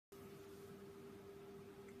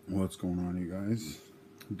What's going on, you guys?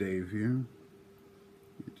 Dave here.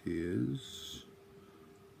 It is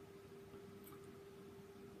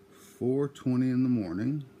 4:20 in the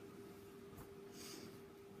morning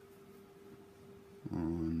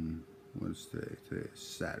on, what is today? Today is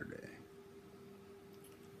Saturday.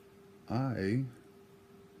 I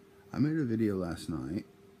made a video last night,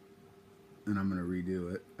 and I'm going to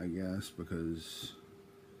redo it, I guess, because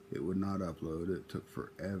it would not upload. It took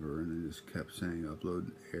forever, and it just kept saying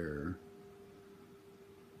upload error.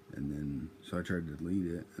 And then, so I tried to delete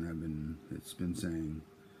it, and it's been saying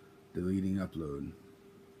deleting upload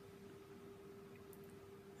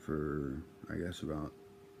for, I guess, about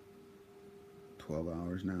 12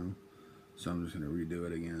 hours now. So I'm just going to redo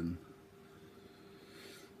it again.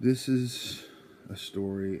 This is a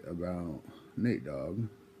story about Nate Dog,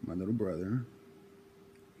 my little brother.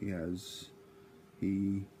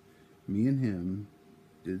 Me and him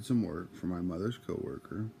did some work for my mother's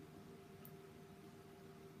coworker,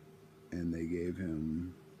 and they gave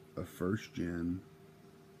him a first-gen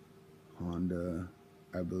Honda,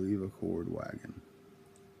 I believe, Accord wagon.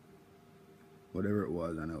 Whatever it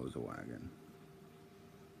was, I know it was a wagon.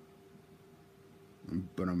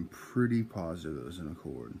 But I'm pretty positive it was an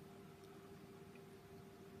Accord.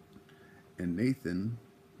 And Nathan,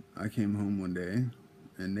 I came home one day,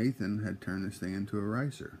 and Nathan had turned this thing into a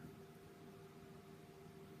ricer.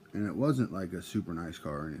 And it wasn't like a super nice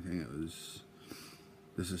car or anything. It was,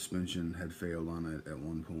 the suspension had failed on it at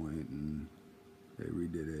one point, and they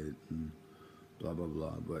redid it, and blah, blah,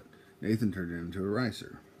 blah. But Nathan turned it into a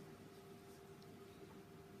ricer.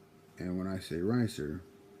 And when I say ricer,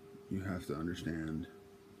 you have to understand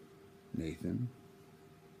Nathan.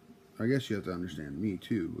 I guess you have to understand me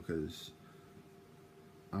too, because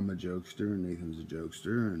I'm a jokester and Nathan's a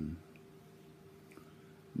jokester, and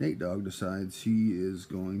Nate Dog decides he is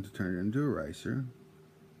going to turn it into a ricer.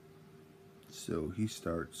 So he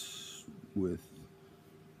starts with,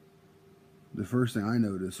 the first thing I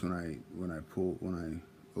notice when I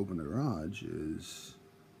open the garage is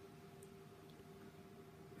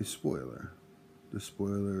his spoiler. The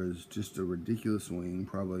spoiler is just a ridiculous wing,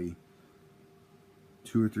 probably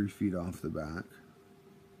 2 or 3 feet off the back,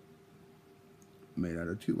 made out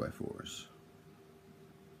of 2x4s.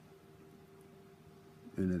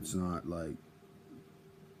 And it's not like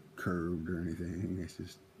curved or anything, it's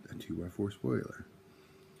just a 2x4 spoiler.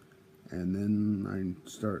 And then I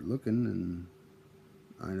start looking, and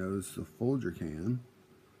I notice the Folger can,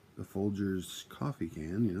 the Folgers coffee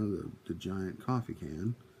can, you know, the giant coffee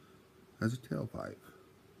can, has a tailpipe.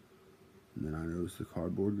 And then I notice the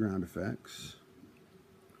cardboard ground effects.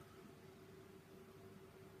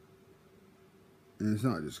 And it's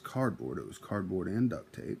not just cardboard, it was cardboard and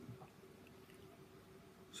duct tape.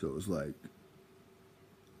 So it was like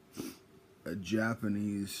a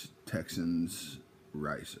Japanese Texans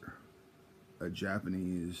ricer. A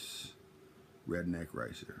Japanese redneck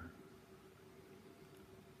ricer.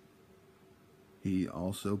 He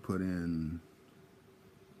also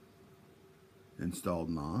installed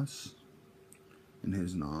NOS. And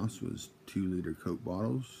his NOS was 2-liter Coke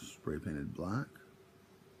bottles, spray painted black,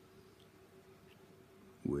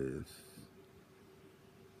 with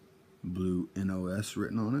blue NOS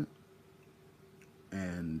written on it,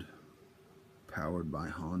 and powered by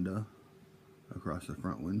Honda across the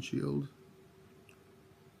front windshield.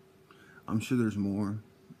 I'm sure there's more,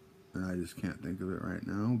 and I just can't think of it right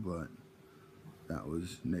now, but that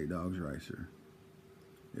was Nate Dogg's ricer.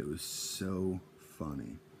 It was so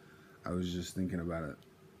funny. I was just thinking about it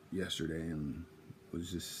yesterday, and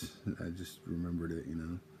I just remembered it, you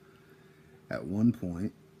know. At one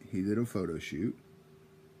point, he did a photo shoot,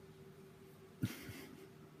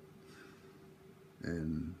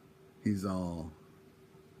 and he's all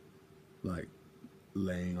like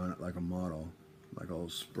laying on it like a model, like all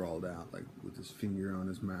sprawled out, like with his finger on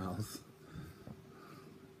his mouth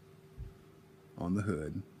on the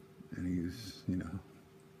hood, and he's, you know,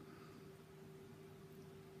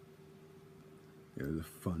 it was a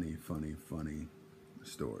funny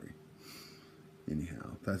story.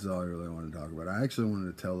 Anyhow, that's all I really want to talk about. I actually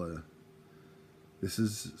wanted to tell this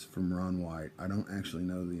is from Ron White. I don't actually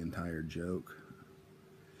know the entire joke.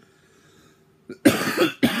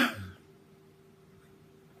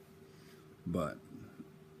 But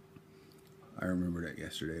I remembered it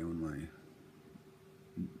yesterday when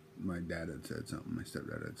my dad had said something, my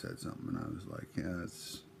stepdad had said something, and I was like, yeah,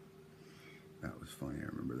 that was funny. I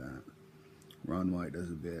remember that. Ron White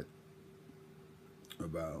does a bit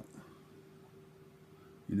about,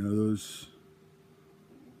 you know, those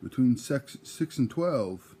between 6 and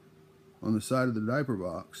 12 on the side of the diaper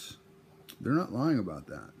box. They're not lying about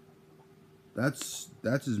that. That's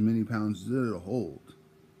as many pounds as it'll hold.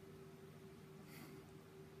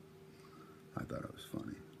 I thought it was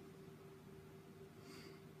funny.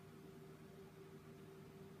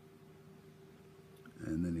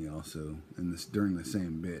 And then he also, during the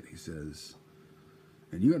same bit, he says,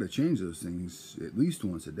 and you got to change those things at least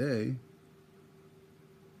once a day.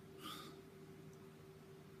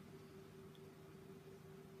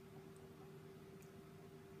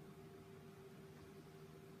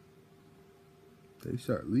 They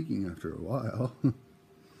start leaking after a while.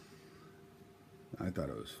 I thought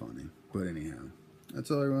it was funny. But anyhow,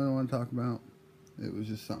 that's all I really want to talk about. It was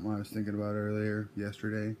just something I was thinking about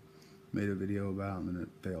yesterday. Made a video about, and then it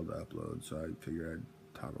failed to upload, so I figured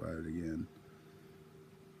I'd talk about it again.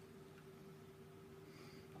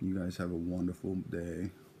 You guys have a wonderful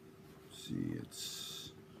day. Let's see,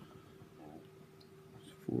 it's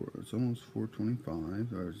almost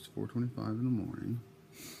 4:25, or it's 4:25 in the morning.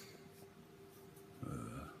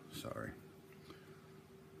 Sorry.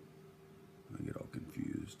 I get all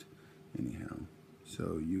confused. Anyhow,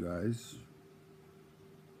 so you guys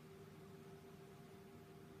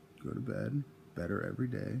go to bed better every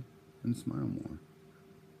day and smile more.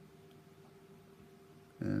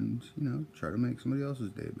 And, you know, try to make somebody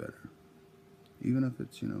else's day better. Even if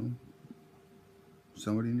it's, you know,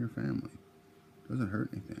 somebody in your family. It doesn't hurt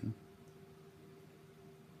anything.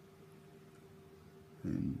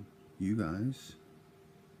 And you guys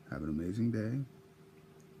have an amazing day.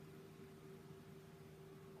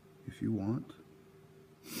 If you want.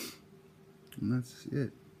 And that's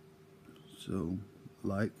it. So,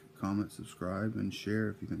 like, comment, subscribe, and share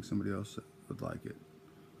if you think somebody else would like it.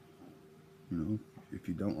 You know, if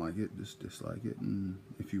you don't like it, just dislike it. And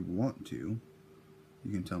if you want to,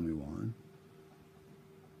 you can tell me why.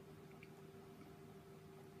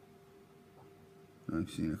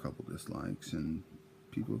 I've seen a couple dislikes, and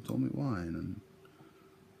people have told me why, and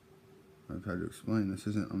I've tried to explain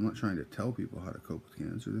I'm not trying to tell people how to cope with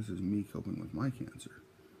cancer. This is me coping with my cancer.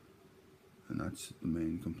 And that's the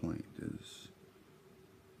main complaint is,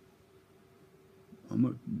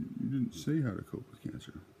 you didn't say how to cope with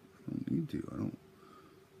cancer. I don't need to. I'm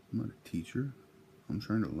not a teacher. I'm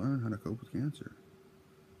trying to learn how to cope with cancer.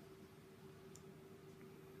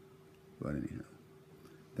 But anyhow,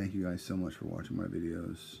 thank you guys so much for watching my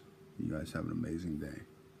videos. You guys have an amazing day.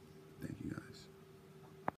 Thank you guys.